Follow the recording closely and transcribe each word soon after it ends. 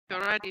you're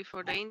ready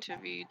for the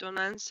interview, you don't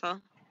answer.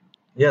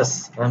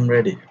 Yes, I'm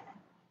ready.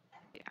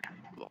 Yeah,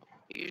 well,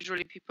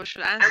 usually people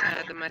should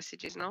answer the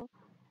messages, no?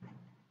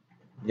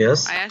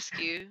 Yes. I ask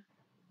you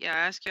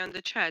on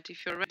the chat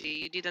if you're ready.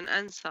 You didn't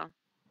answer.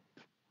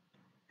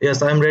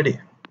 Yes, I'm ready.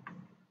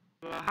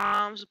 Well,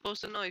 how am I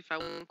supposed to know if I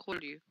won't call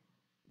you?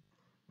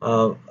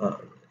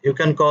 You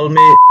can call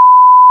me.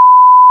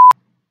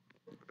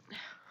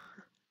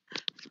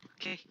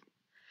 Okay.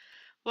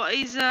 What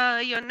is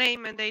your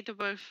name and date of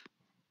birth?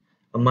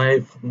 My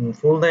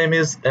full name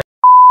is. Date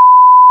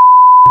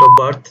of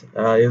birth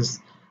is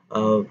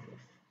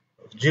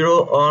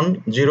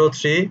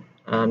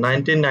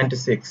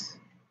 0/03/1996.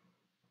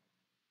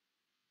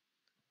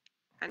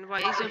 And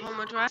what is your home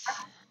address?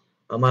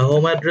 My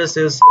home address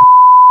is.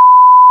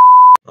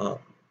 A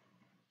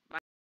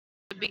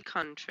big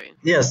country.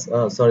 Yes,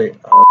 sorry.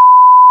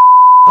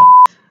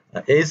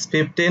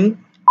 H15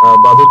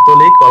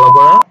 Badurtoli,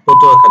 Kolabara,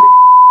 Potuakhali.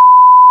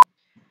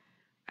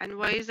 And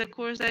what is the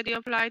course that you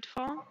applied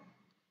for?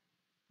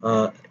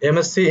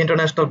 MSc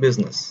International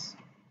Business.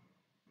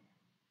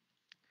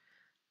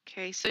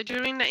 Okay, so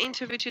during the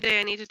interview today,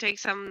 I need to take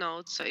some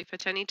notes. So if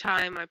at any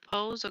time I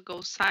pause or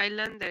go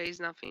silent, there is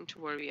nothing to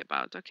worry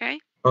about,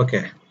 okay?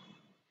 Okay.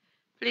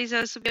 Please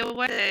also be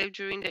aware that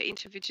during the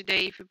interview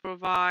today, if you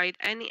provide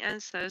any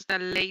answers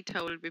that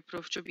later will be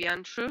proved to be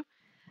untrue,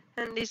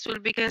 and this will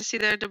be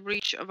considered a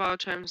breach of our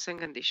terms and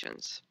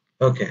conditions.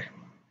 Okay.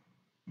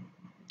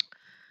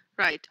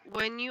 Right,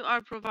 when you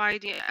are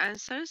providing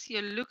answers,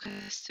 your look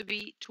has to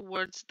be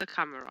towards the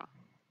camera.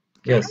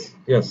 Okay? Yes,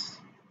 yes.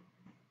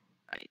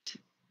 Right.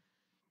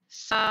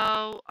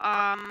 So,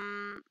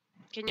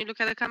 can you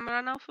look at the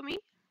camera now for me?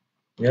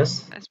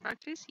 Yes. Let's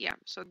practice. Yeah,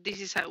 so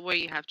this is where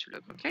you have to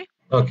look, okay?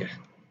 Okay.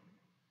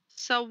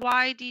 So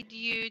why did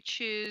you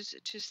choose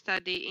to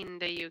study in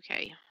the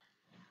UK?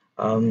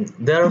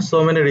 There are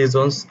so many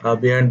reasons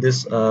behind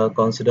this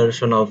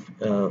consideration of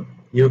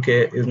UK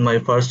is my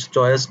first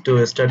choice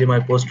to study my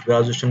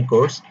post-graduation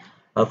course.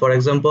 For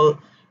example,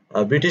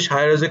 British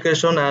higher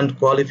education and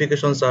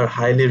qualifications are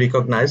highly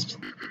recognized.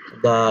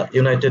 The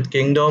United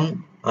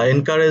Kingdom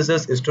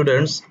encourages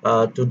students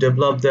to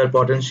develop their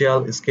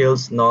potential,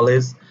 skills,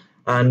 knowledge,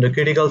 and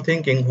critical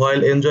thinking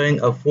while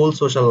enjoying a full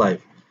social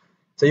life.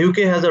 So UK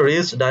has a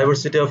rich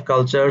diversity of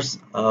cultures,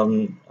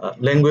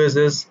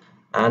 languages,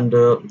 and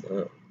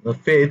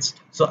faiths.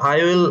 So I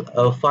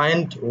will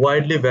find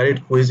widely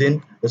varied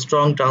cuisine,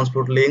 strong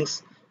transport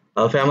links,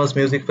 famous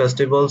music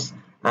festivals,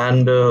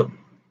 and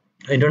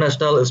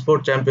international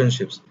sport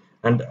championships,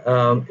 and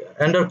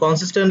are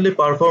consistently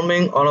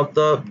performing one of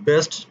the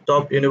best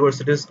top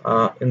universities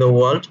in the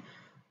world.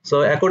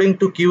 So according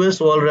to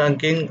QS World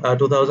Ranking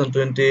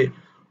 2020,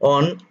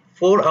 on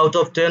 4 out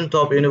of 10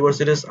 top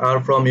universities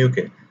are from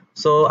UK.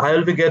 So I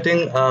will be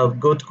getting a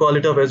good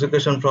quality of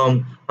education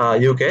from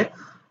UK,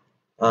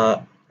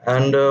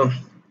 and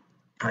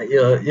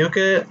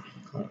UK.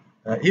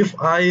 If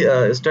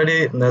I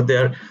study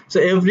there,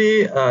 so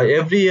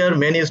every year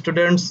many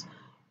students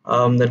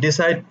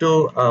decide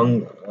to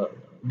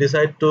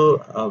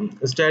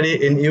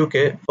study in UK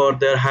for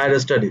their higher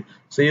study.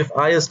 So if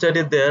I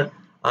study there,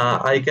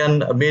 I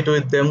can meet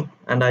with them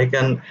and I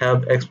can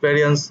have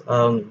experience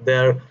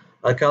their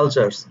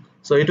cultures.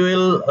 So it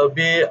will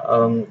be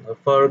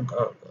for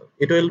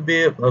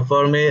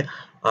me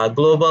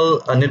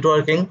global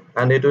networking,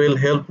 and it will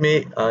help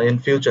me in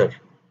future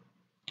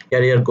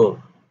career goal.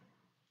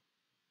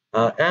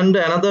 And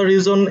another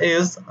reason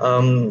is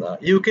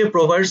UK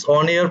provides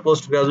one-year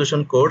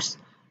post-graduation course,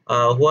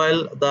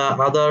 while the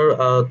other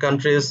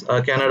countries,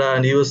 Canada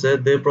and USA,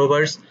 they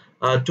provide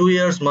 2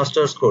 years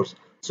master's course.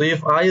 So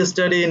if I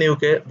study in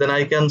UK, then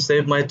I can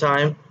save my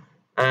time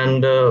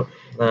and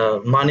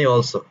money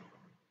also.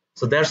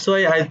 So that's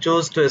why I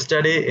chose to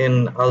study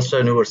in ULSTER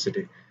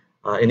University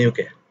in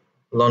UK,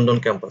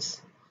 London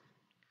campus.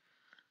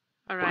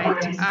 All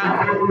right. Did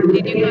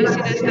you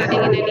consider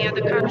studying in any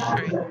other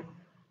country?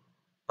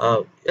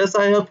 Yes,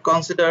 I have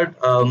considered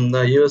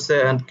the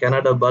USA and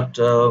Canada, but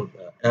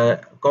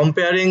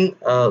comparing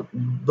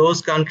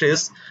those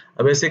countries,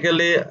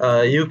 basically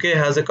UK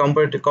has a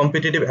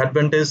competitive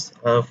advantage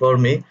for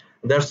me.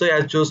 That's why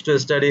I choose to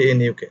study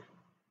in UK.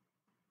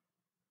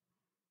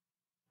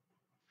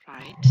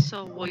 Right.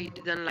 So what you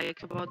didn't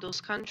like about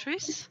those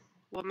countries?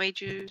 What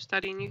made you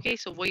study in UK?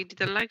 So what you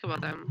didn't like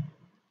about them?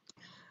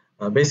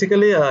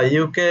 Basically,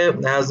 UK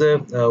has a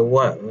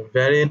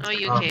very. Oh,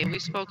 UK. We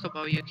spoke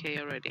about UK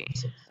already.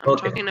 I'm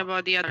Okay. talking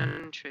about the other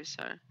countries,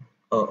 sir.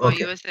 Oh, About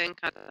okay. USA and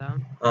Canada.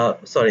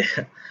 Sorry.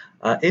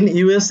 In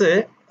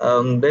USA,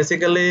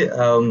 basically,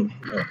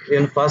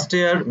 in first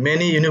year,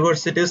 many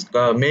universities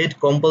made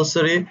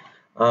compulsory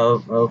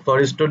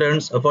for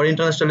students, for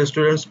international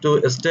students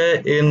to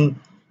stay in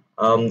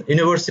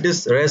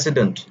universities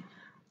resident.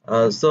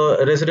 So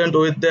resident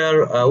with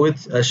their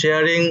with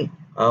sharing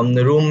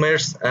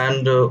roommates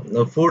and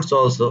foods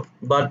also.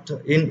 But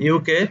in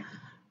UK,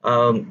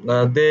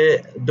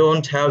 they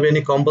don't have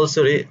any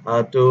compulsory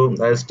to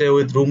stay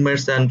with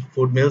roommates and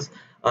food meals.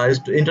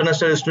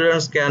 International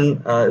students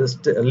can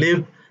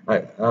live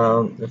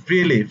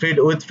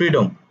with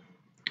freedom.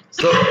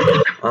 So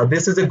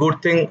this is a good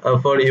thing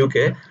for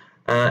UK,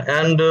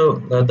 and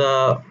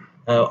the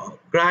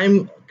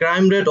crime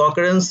rate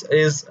occurrence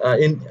is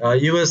in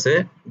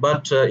USA,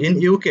 but in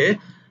UK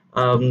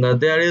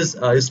there is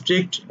a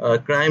strict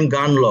crime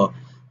gun law.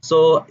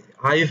 So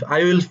I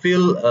will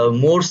feel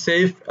more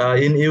safe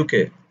in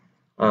UK.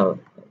 Uh,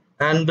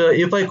 and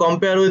if I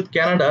compare with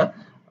Canada,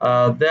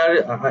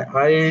 there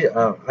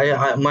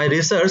my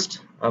research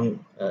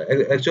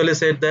actually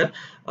said that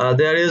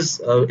there is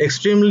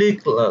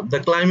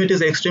the climate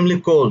is extremely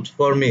cold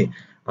for me.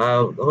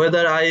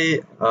 Whether I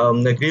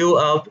grew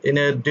up in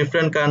a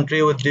different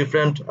country with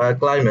different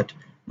climate,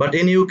 but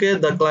in UK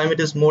the climate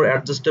is more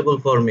adjustable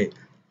for me.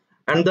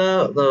 And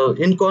the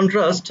in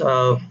contrast,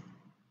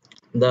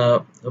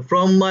 the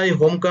from my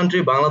home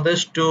country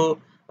Bangladesh to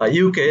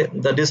UK,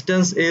 the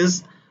distance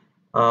is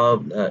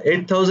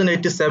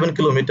 8,087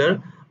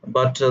 kilometer,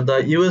 but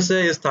the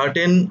USA is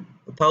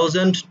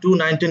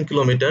 13,219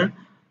 kilometer,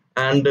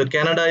 and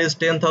Canada is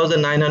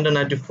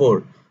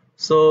 10,994.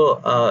 So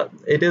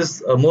it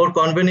is more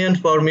convenient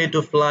for me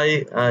to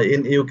fly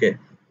in UK.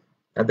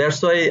 And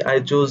that's why I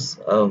choose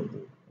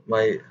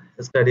my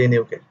study in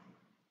UK.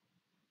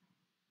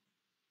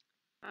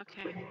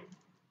 Okay.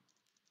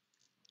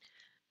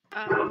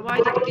 Why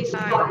did you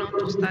decide not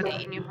to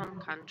study in your home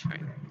country?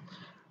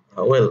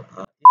 In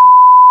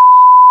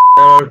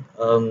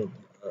Bangladesh,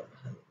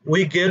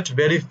 we get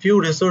very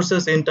few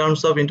resources in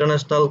terms of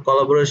international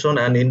collaboration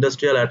and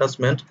industrial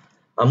attachment.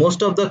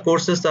 Most of the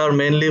courses are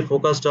mainly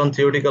focused on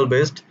theoretical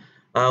based,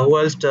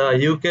 whilst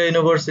UK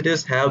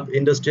universities have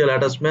industrial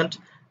attachment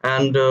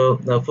and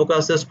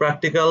focuses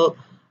practical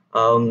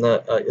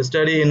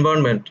study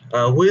environment,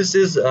 which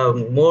is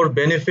more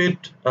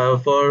benefit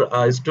for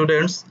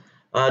students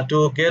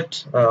to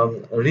get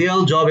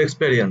real job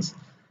experience.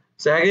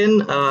 So again,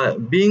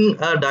 being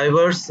a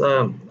diverse,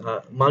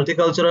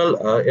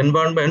 multicultural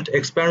environment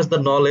expands the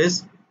knowledge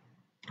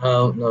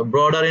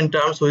broader in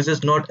terms which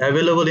is not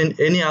available in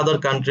any other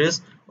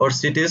countries or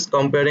cities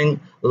comparing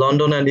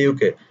London and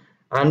UK.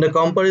 And the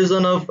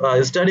comparison of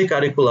study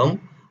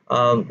curriculum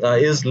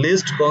is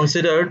least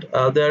considered.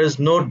 There is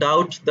no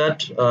doubt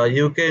that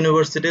UK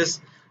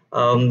universities.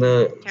 Can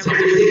we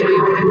speak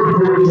about your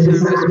home country,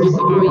 sir? We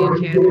spoke about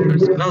UK at the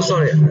first No, question.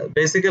 sorry.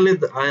 Basically,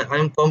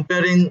 I'm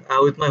comparing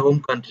with my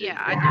home country.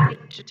 Yeah, I don't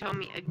need to tell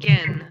me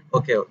again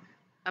Okay.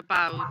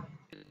 about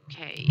UK.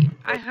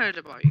 I heard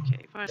about UK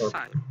first Okay.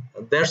 time.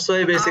 That's why I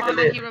want to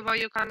basically, hear about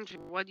your country.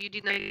 What you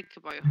didn't like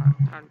about your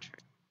country?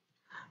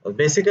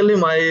 basically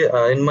my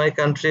in my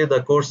country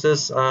the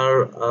courses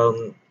are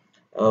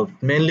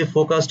mainly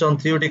focused on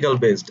theoretical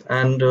based,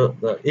 and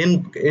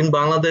in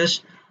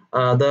Bangladesh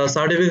the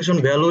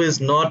certification value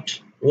is not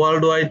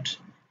worldwide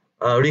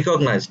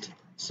recognized.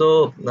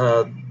 So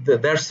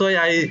that's why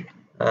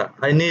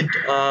I need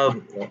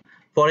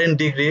foreign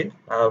degree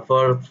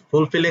for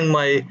fulfilling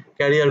my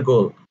career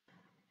goal.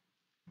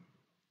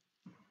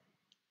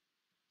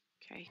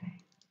 Okay.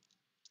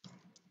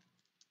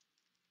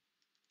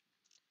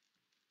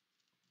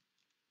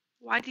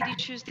 Why did you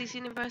choose this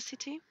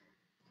university?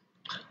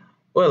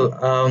 Well,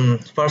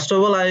 first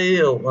of all,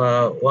 I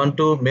want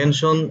to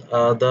mention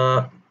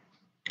the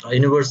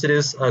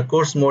university's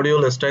course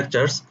module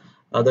structures,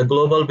 the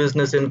global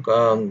business in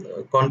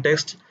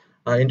context,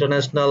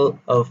 international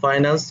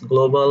finance,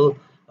 global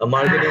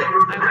marketing.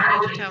 I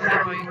want you to tell me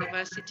about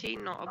university,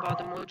 not about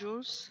the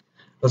modules.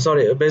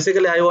 Sorry,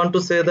 basically, I want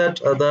to say that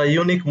the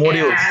unique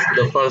modules, Yeah, I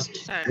the need first, you,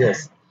 sir.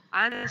 yes,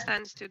 I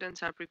understand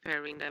students are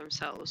preparing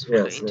themselves for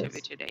the yes,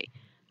 interview yes, today.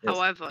 yes,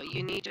 However,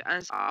 you need to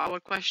answer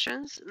our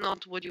questions,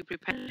 not what you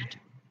prepared.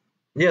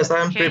 yes, I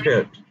am Okay?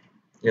 prepared.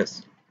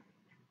 Yes,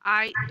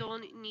 I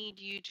don't need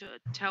you to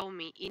tell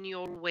me in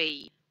your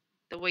way,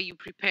 the way you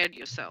prepared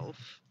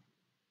yourself,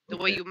 the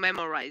way okay. you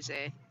memorize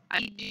it. I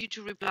need you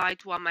to reply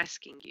to what I'm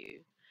asking you.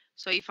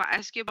 So if I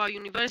ask you about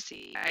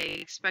university, I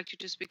expect you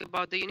to speak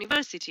about the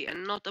university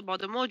and not about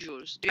the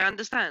modules. Do you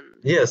understand?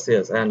 Yes,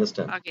 yes, I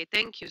understand. Okay,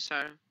 thank you,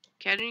 sir.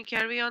 Can you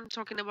carry on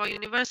talking about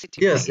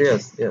university, Yes, please?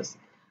 yes, yes.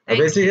 Thank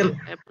Basically, you.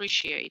 I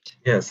appreciate.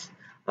 yes.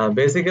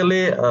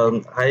 Basically,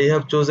 I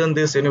have chosen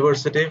this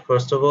university.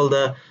 First of all,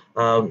 the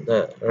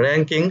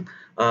ranking,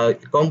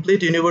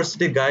 complete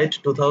university guide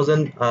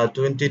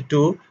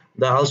 2022.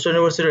 The Ulster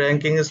University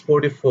ranking is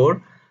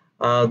 44.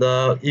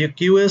 The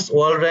QS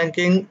world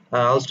ranking,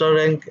 Ulster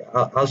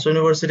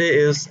University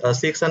is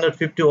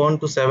 651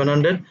 to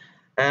 700,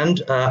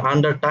 and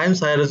under Times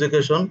Higher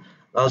Education,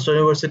 Ulster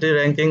University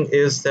ranking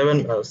is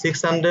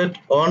 600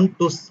 on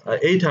to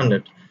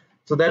 800.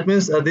 So that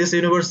means this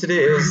university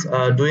is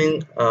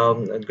doing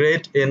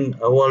great in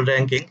world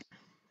ranking.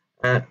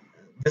 Uh,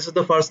 this is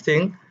the first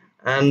thing,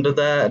 and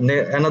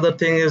another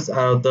thing is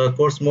the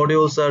course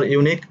modules are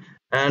unique,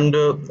 and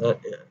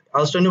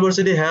Ulster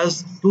University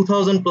has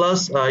 2,000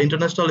 plus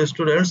international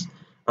students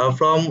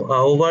from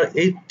over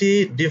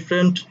 80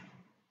 different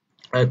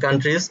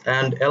countries,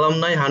 and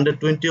alumni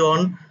 120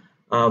 on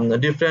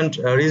different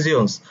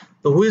regions.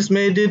 So, which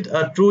made it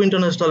a true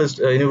international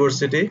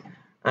university.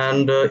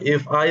 and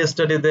if I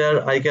study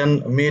there, I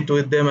can meet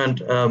with them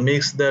and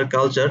mix their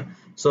culture.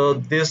 So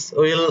this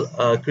will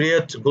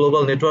create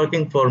global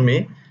networking for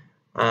me,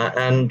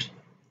 and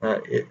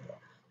it,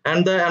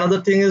 and the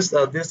another thing is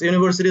this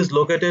university is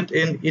located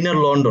in inner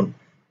London.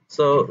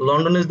 So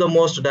London is the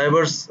most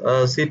diverse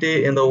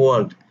city in the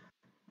world.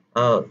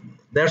 uh,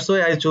 that's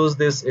why I chose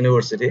this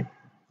university.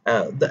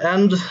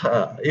 And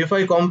if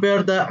I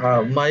compare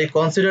the my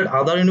considered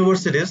other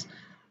universities,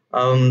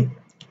 um,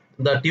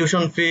 the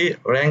tuition fee,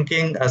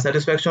 ranking,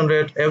 satisfaction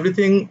rate,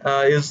 everything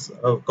is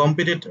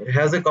competitive,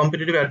 has a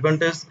competitive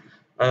advantage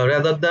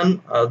rather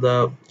than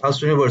the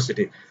Ulster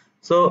University.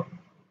 So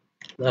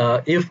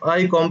if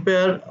I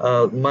compare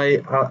my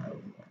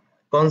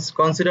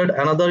considered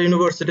another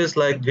universities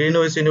like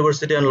Greenwich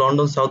University and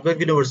London South Bank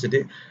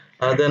University,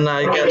 then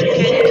I Can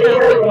you tell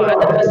me what are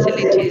the can.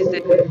 facilities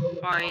that you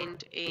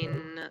find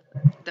in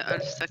the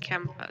Ulster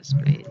campus,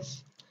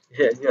 please?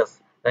 Yes,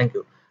 thank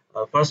you.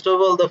 First of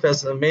all,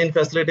 the main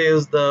facility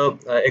is the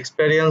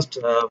experienced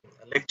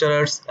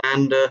lecturers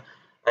and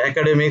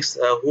academics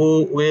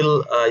who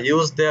will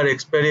use their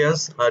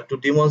experience to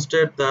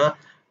demonstrate the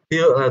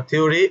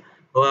theory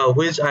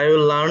which I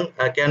will learn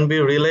can be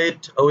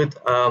relate with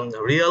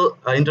real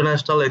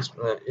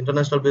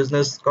international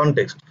business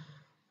context.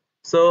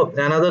 So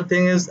another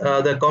thing is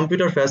the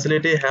computer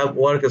facility have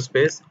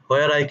workspace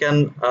where I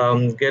can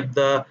get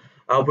the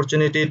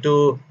opportunity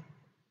to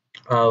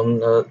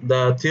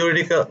the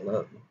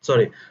theoretical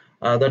sorry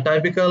the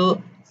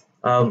typical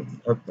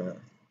um,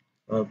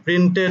 uh,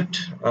 printed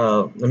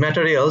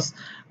materials,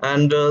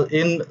 and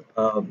in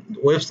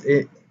webs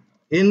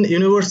in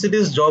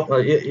universities job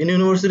in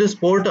universities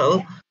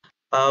portal,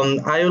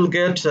 I will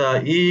get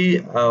e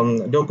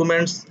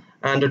documents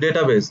and a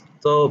database.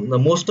 So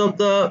most of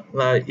the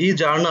e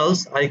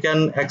journals I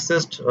can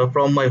access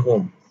from my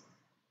home.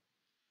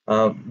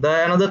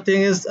 The another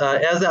thing is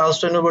as a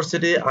Ulster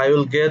University, I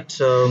will get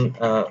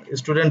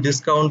student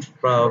discount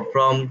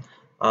from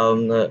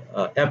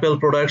Apple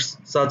products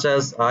such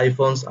as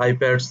iPhones,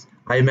 iPads,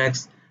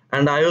 iMacs,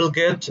 and I will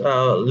get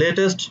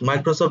latest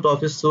Microsoft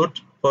Office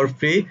suite for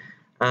free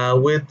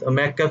with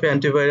McAfee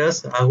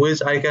antivirus,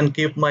 which I can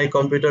keep my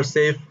computer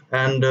safe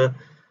and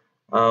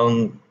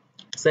um,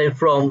 safe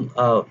from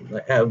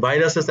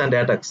viruses and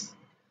attacks.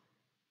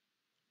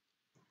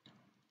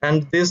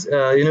 And this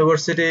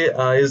university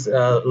is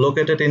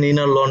located in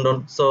inner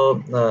London,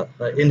 so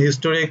in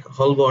historic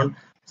Holborn,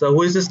 so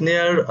which is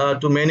near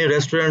to many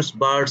restaurants,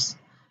 bars,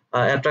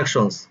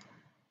 attractions.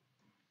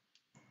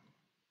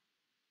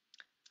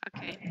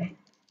 Okay.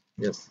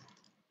 Yes.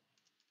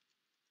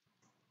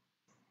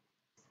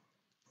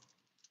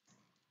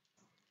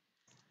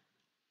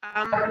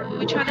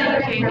 Which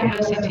other UK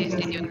universities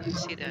did you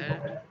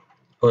consider?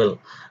 Well,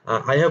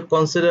 I have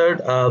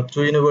considered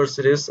two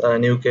universities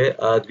in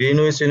UK: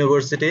 Greenwich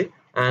University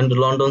and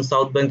London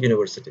South Bank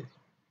University.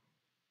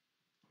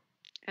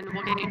 And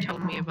what can you tell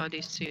me about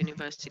these two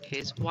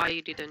universities? Why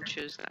you didn't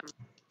choose them?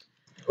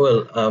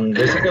 Well,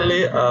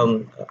 basically,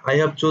 I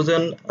have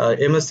chosen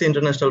MSc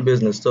International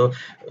Business. So,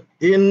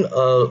 in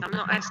I'm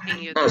not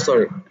asking you that.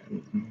 sorry,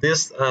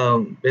 this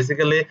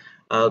basically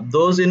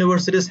those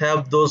universities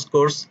have those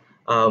course.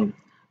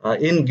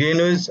 In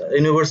Greenwich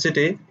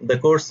University, the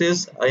course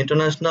is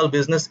International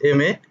Business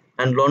MA,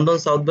 and London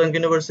South Bank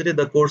University,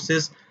 the course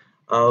is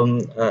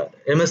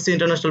MSc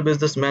International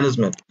Business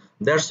Management.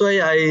 That's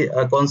why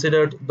I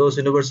considered those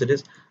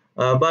universities.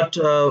 But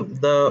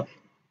the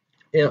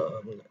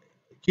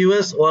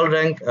QS World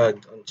Rank,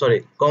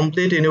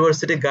 Complete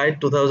University Guide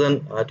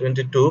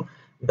 2022.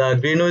 The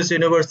Greenwich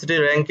University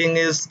ranking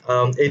is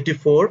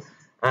 84,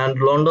 and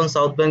London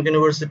South Bank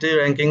University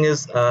ranking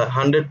is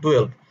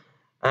 112.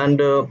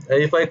 And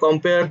if I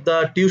compare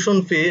the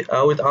tuition fee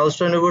with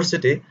Ulster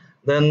University,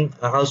 then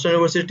Ulster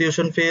University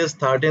tuition fee is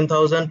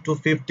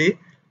 13,250,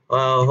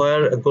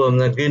 where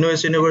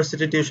Greenwich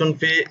University tuition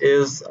fee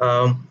is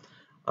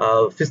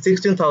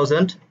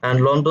 16,000,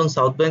 and London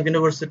South Bank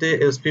University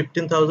is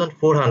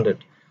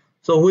 15,400.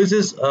 So which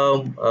is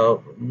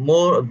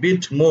more a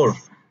bit more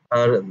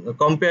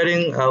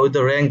comparing with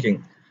the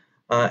ranking.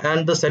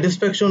 And the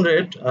satisfaction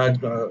rate,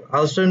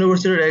 Ulster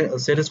University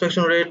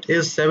satisfaction rate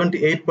is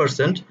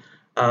 78%.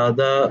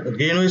 The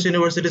Greenwich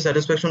University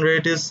satisfaction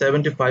rate is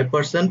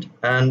 75%,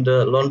 and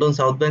London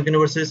South Bank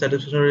University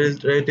satisfaction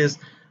rate is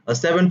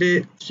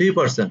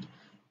 73%.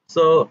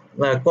 So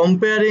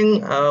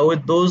comparing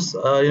with those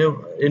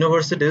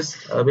universities,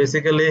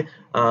 basically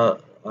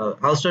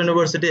Ulster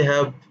University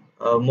have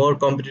more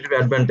competitive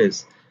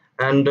advantage,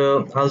 and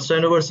Ulster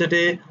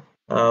University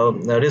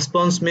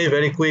responds me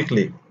very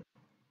quickly.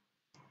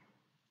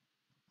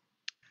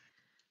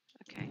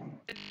 Okay.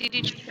 Did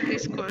you choose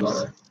this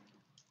course?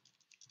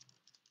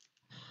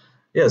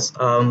 Yes,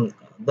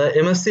 the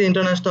MSc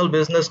International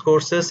Business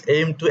courses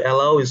aim to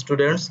allow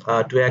students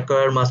to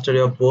acquire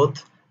mastery of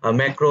both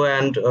macro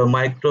and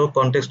micro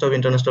context of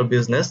international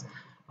business.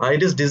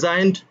 It is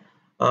designed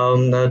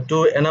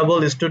to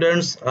enable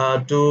students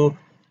to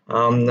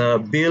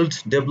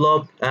build,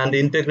 develop, and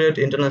integrate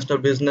international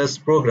business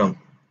program.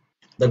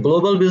 the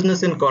global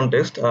business in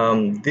context.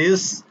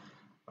 This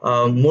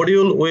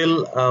module will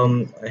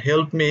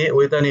help me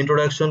with an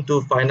introduction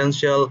to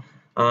financial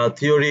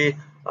theory,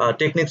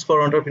 techniques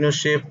for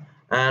entrepreneurship,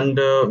 and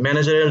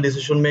managerial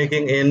decision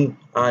making in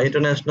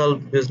international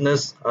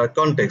business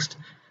context.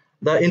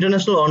 The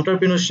international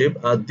entrepreneurship,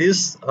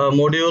 this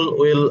module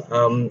will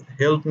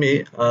help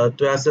me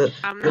to assess.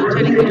 I'm not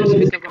telling you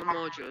to speak about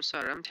modules,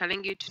 sorry. I'm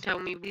telling you to tell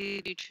me why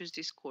did you choose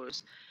this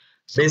course.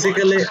 So what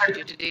Basically, attracted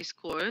you to this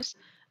course,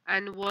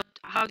 and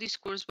how this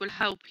course will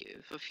help you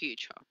for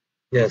future.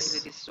 Basically,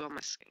 yes. this is what I'm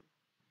asking.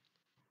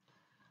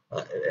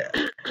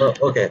 Uh,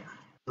 okay.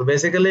 So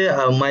basically,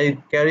 my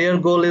career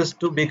goal is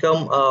to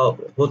become a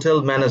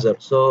hotel manager.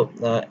 So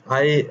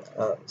I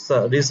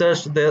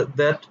researched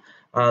that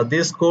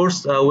this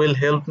course will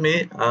help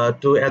me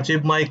to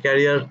achieve my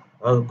career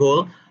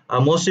goal.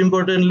 Most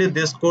importantly,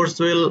 this course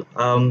will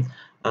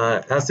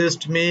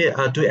assist me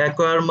to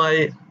acquire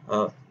my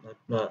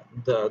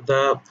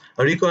the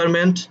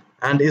requirement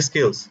and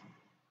skills.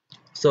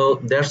 So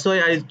that's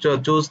why I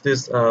choose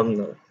this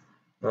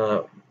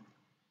uh,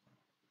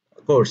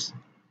 course.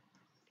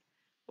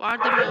 What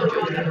are the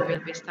modules that you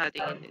will be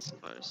studying in this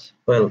course?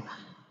 Well,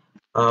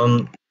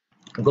 um,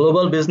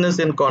 global business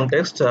in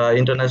context,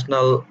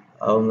 international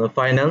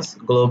finance,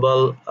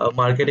 global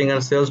marketing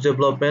and sales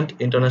development,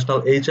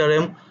 international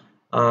HRM,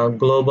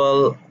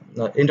 global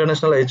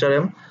international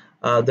HRM,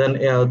 then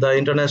the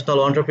international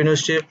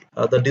entrepreneurship,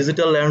 the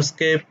digital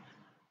landscape,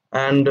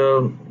 and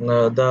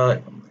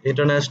the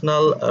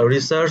international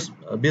research,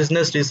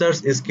 business research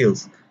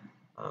skills,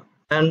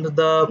 and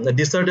the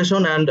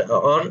dissertation and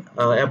or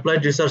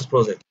applied research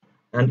project.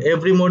 And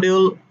every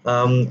module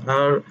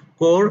are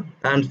core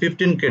and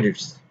 15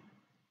 credits.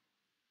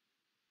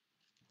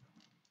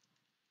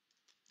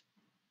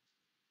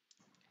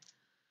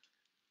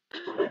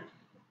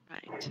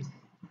 Right.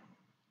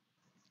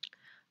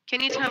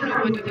 Can you tell me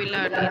what you will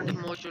learn in the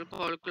module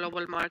called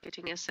Global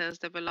Marketing and Sales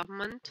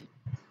Development?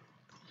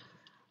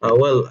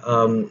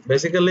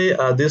 Basically,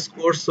 this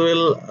course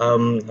will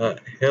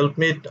help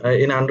me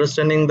in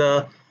understanding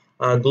the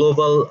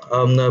global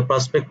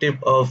perspective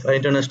of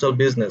international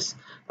business,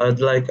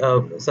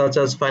 such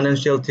as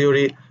financial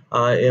theory,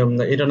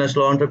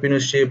 international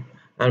entrepreneurship,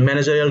 and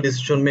managerial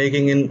decision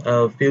making in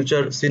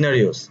future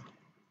scenarios.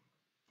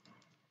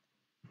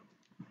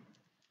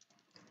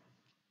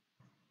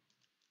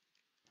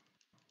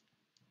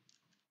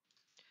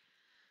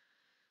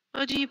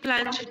 What do you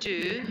plan to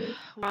do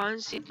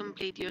once you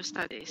complete your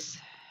studies?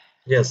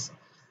 Yes.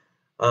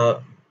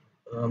 Uh,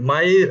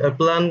 my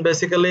plan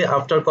basically,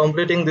 after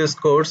completing this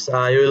course,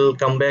 I will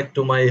come back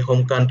to my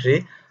home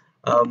country,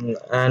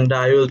 and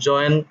I will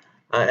join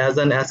as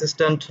an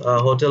assistant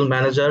hotel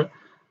manager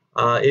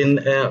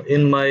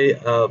in my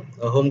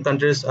home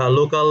country's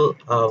local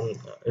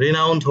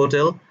renowned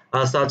hotel,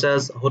 such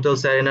as Hotel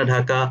Serena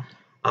Dhaka,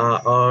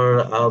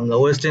 or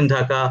Westin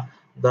Dhaka,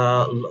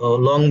 the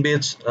Long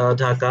Beach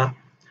Dhaka,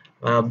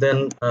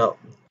 then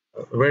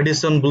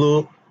Radisson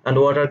Blue and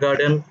Water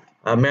Garden,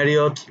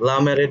 Marriott, La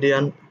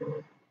Meridian.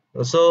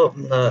 So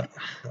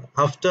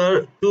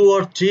after 2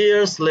 or 3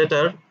 years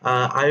later,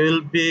 I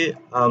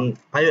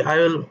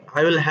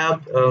will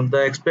have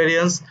the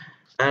experience,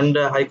 and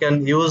I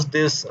can use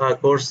this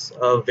course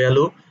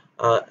value,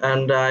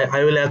 and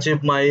I will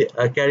achieve my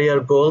career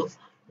goal,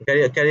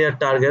 career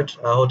target,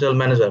 hotel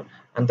manager.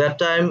 And that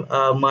time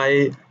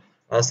my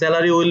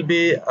salary will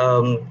be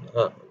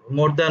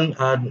more than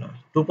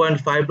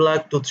 2.5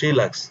 lakh to 3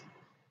 lakhs.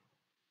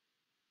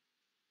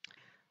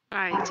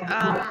 Right.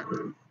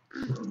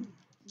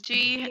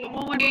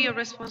 What will be your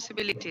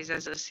responsibilities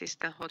as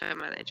assistant hotel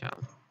manager?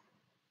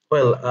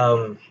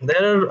 Well,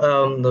 there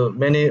are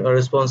many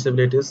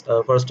responsibilities.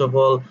 First of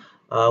all,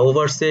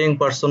 overseeing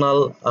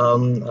personnel,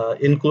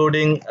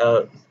 including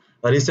a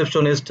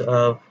receptionist,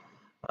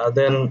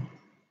 then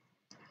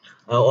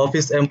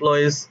office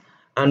employees,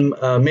 and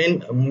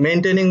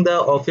maintaining the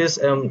office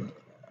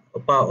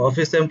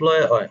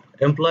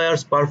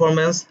employers'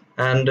 performance,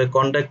 and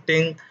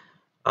conducting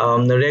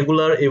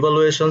regular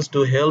evaluations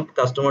to help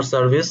customer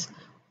service.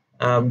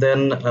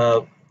 Then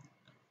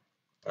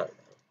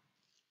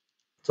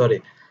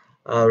sorry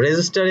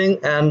Registering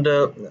and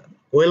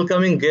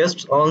welcoming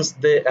guests once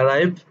they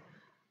arrive,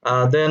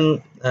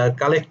 then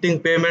collecting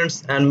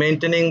payments and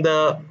maintaining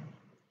the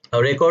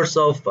records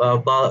of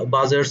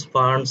budgets,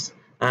 funds,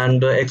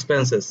 and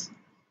expenses.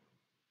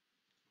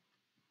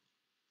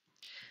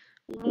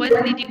 When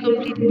did you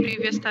complete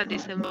previous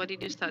studies and what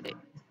did you study?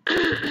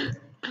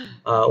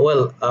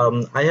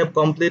 I have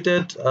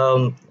completed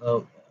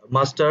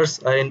masters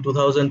in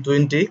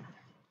 2020,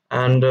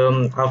 and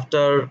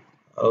after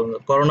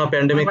corona What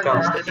pandemic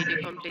comes. master did you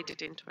complete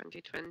it in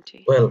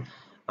 2020? Well,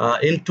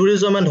 in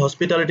tourism and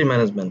hospitality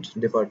management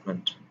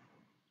department.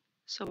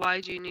 So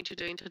why do you need to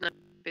do internet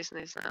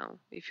business now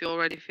if you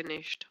already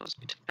finished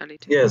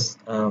hospitality? Yes,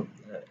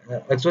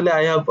 actually,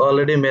 I have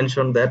already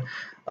mentioned that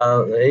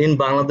in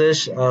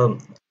Bangladesh,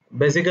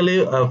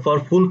 basically, for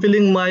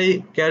fulfilling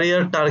my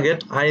career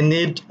target, I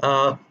need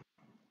a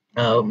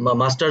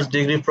master's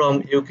degree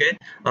from UK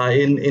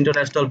in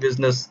international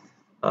business.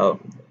 uh,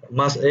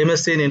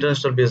 MSc in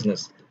international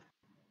business.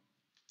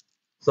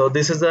 So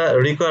this is a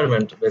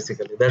requirement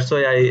basically. That's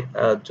why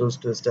I choose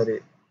to study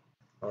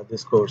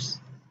this course.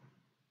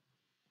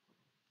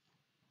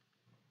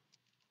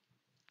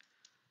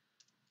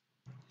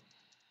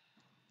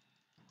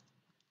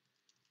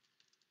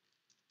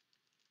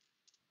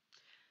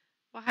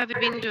 What have you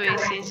been doing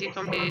since you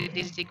completed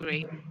this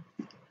degree?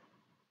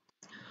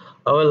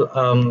 Well,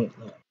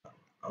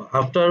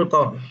 after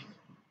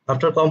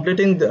after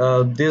completing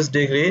this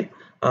degree,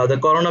 the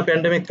corona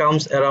pandemic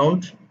comes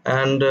around,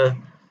 and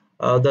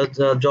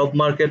the job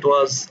market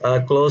was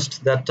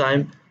closed that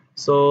time.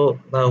 So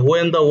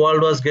when the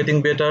world was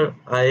getting better,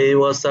 I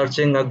was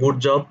searching a good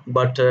job,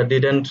 but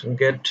didn't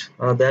get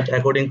that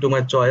according to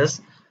my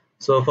choice.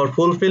 So for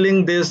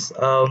fulfilling my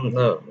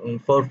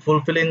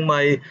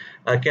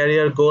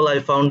career goal, I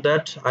found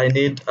that I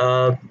need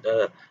a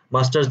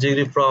master's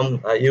degree from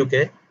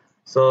UK.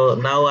 So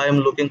now I am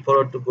looking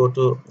forward to go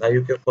to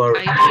UK for. Are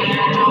you doing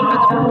a job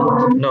at the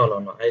moment?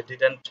 No, I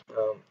didn't.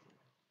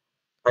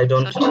 I So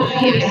don't. 2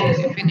 years since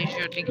you finished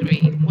your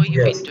degree, what you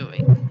been Yes.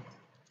 doing?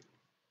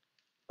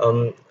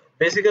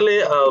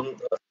 Basically,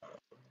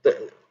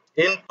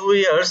 in 2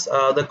 years,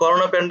 the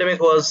corona pandemic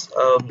was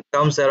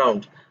comes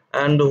around,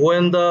 and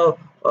when the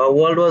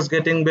world was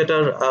getting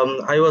better,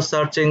 I was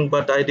searching,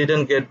 but I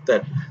didn't get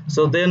that.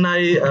 So then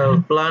I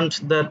planned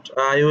that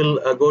I will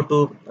go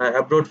to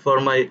abroad for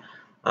my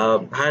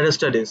higher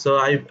studies. So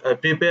I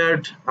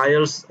prepared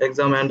IELTS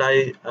exam, and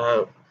I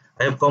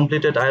have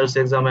completed IELTS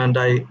exam, and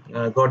I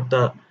got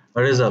the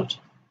result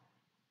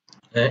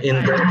in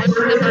Right.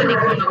 Where is the money the.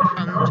 coming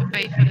from to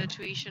pay for the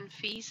tuition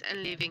fees and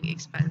living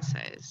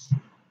expenses?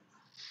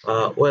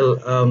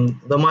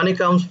 The money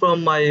comes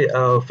from my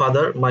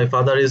father. My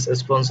father is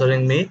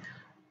sponsoring me.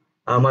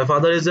 My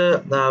father is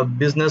a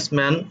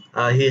businessman.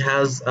 He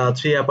has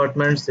 3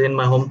 apartments in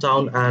my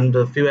hometown and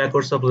a few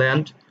acres of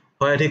land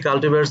where he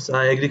cultivates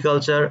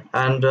agriculture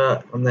and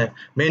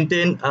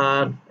maintain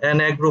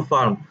an agro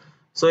farm.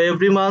 So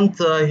every month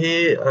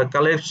he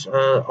collects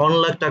 1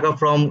 lakh taka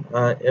from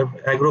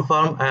agro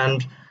farm,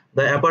 and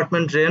the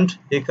apartment rent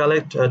he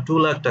collect 2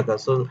 lakh taka.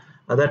 So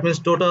that means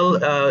total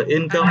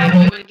income. Okay,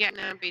 we will get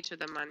a bit to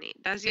the money.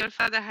 Does your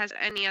father has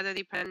any other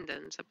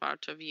dependents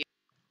apart of you?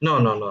 No.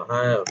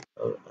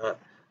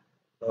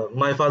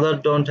 My father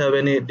don't have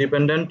any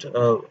dependent.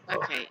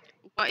 Okay.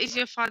 What is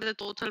your father's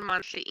total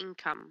monthly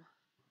income?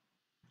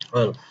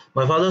 Well,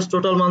 my father's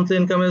total monthly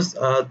income is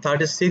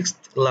 36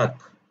 lakh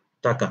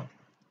taka.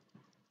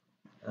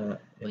 Uh,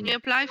 When in, you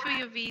apply for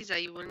your visa,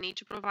 you will need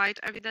to provide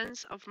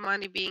evidence of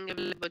money being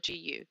available to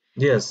you.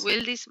 yes.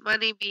 Will this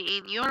money be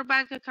in your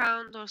bank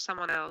account or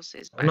someone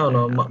else's No, bank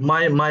no, account?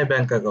 my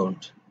bank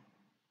account.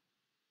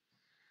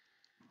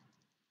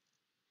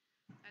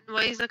 And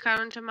what is the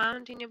current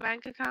amount in your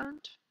bank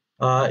account?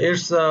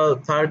 It's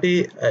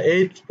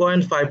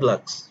 38.5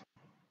 lakhs.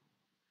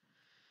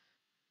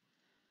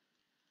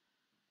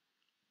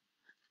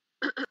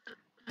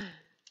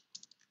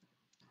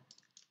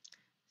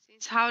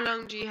 Since how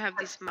long do you have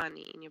this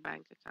money in your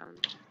bank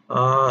account?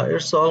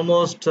 It's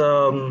almost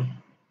 20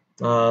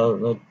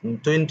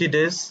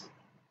 days.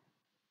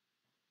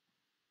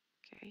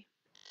 Okay.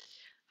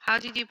 How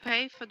did you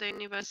pay for the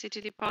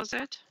university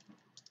deposit?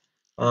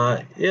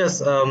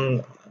 Yes,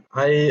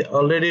 I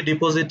already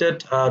deposited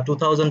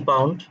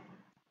 £2,000,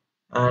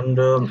 and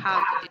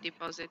How did you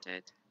deposit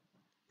it?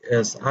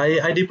 yes,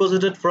 I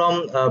deposited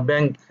from a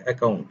bank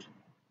account.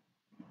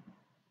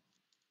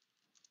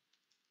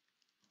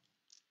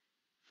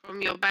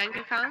 From your bank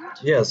account?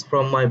 Yes,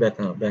 from my bank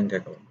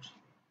account.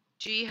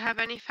 Do you have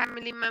any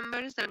family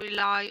members that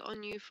rely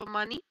on you for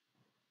money?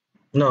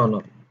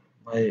 No.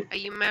 My Are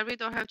you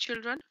married or have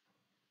children?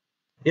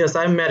 Yes,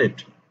 I'm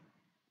married.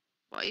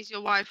 What is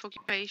your wife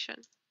occupation?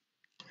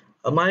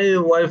 My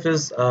wife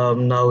is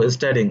now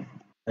studying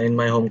in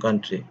my home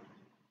country.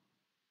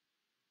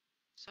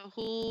 So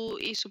who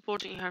is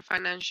supporting her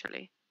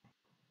financially?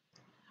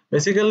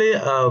 Basically,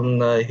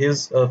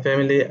 his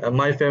family,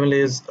 my family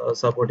is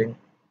supporting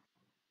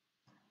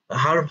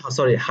her.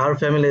 Sorry, her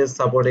family is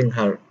supporting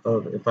her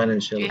Do you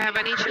financially. have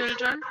any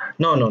children?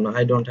 No.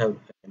 I don't have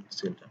any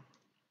children.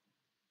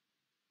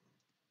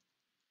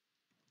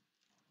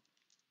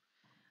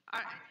 Are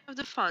any of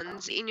the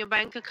funds in your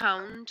bank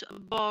account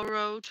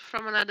borrowed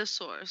from another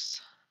source?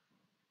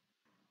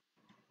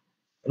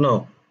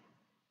 No,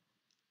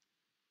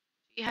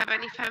 Do you have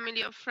any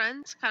family or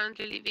friends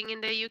currently living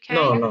in the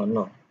no, UK? no,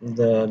 no.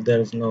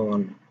 There is no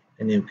one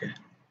in UK.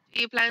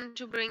 Do you plan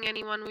to bring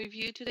anyone with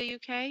you to the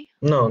UK?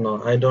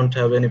 No. I don't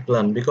have any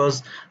plan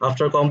because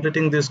after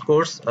completing this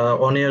course,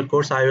 1 year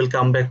course, I will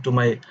come back to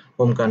my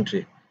home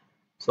country.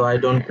 So I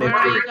don't need Where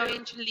are you to.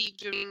 going to live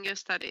during your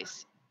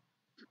studies?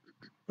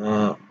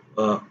 Uh,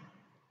 uh,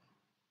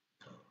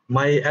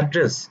 my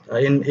address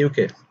in UK,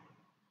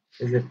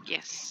 is it?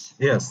 Yes.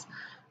 Yes.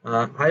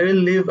 I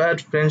will live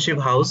at Friendship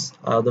House.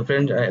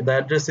 The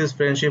address is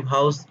Friendship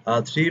House,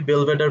 3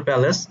 Belvedere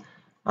Palace,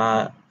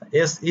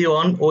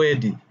 SE1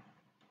 OAD.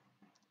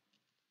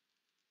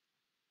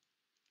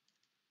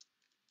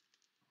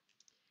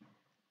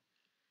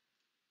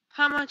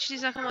 How much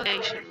this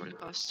accommodation will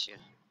cost you?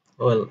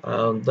 Well,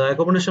 the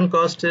accommodation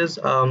cost is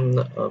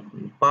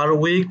per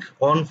week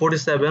on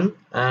 47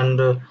 and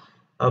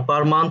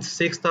per month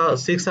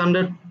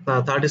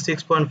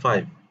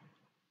 636.5.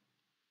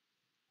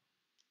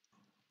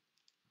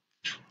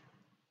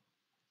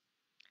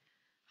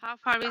 How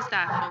far is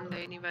that from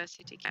the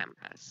university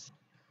campus?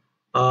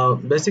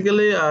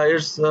 Basically,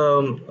 it's I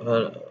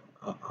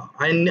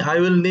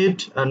will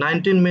need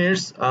 19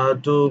 minutes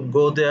to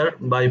go there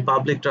by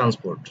public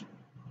transport.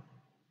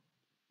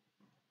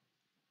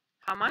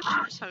 How much?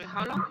 Sorry,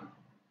 how long?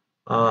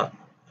 Uh,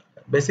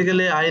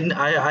 Basically,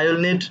 I will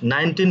need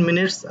 19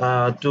 minutes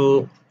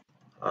to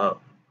uh,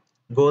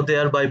 go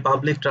there by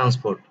public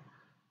transport.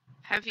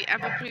 Have you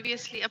ever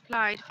previously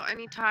applied for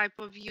any type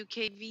of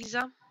UK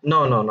visa?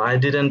 No, I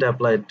didn't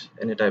apply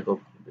any type of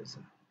visa.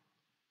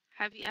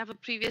 Have you ever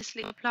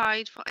previously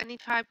applied for any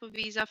type of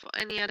visa for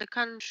any other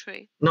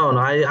country? No,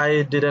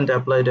 I didn't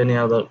apply to any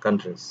other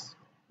countries.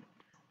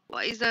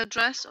 What is the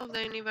address of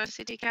the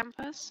university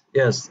campus?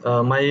 Yes,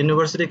 my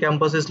university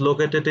campus is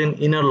located in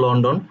inner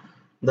London.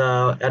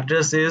 The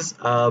address is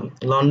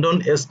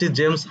London St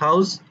James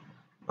House,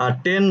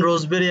 10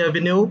 Rosebery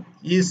Avenue,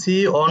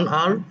 EC on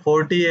R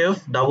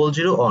 40F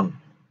 001 on.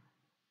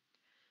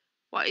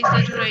 What is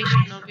the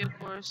duration of your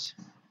course?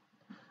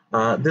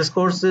 This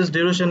course's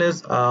duration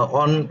is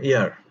 1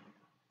 year.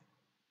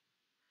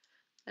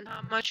 And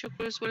how much your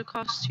course will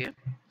cost you?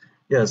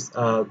 Yes,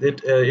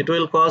 it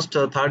will cost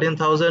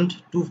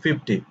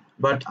 13,250,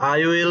 but I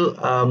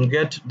will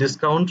get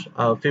discount,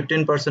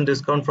 15%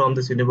 discount from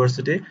this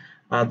university.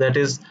 That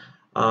is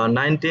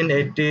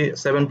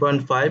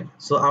 1987.5.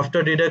 So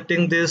after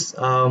deducting this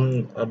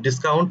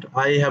discount,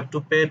 I have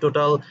to pay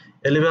total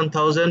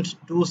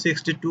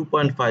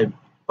 11,262.5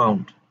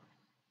 pound.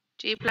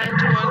 Do you plan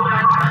to work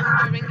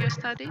part-time during your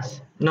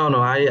studies? No,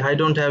 I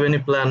don't have any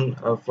plan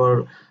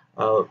for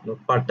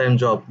part-time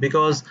job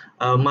because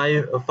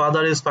my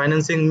father is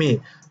financing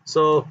me.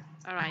 So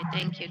All right,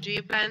 thank you. Do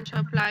you plan to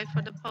apply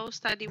for the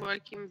post-study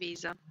working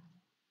visa?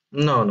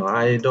 no,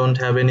 I don't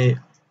have any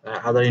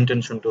other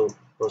intention to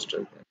post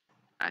it.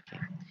 Okay.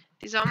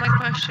 These are my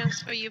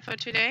questions for you for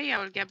today.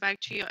 I will get back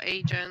to your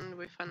agent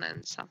with an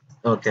answer.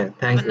 Okay, Have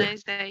thank a you.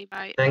 nice day.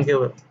 Bye. Thank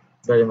you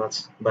very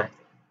much. Bye.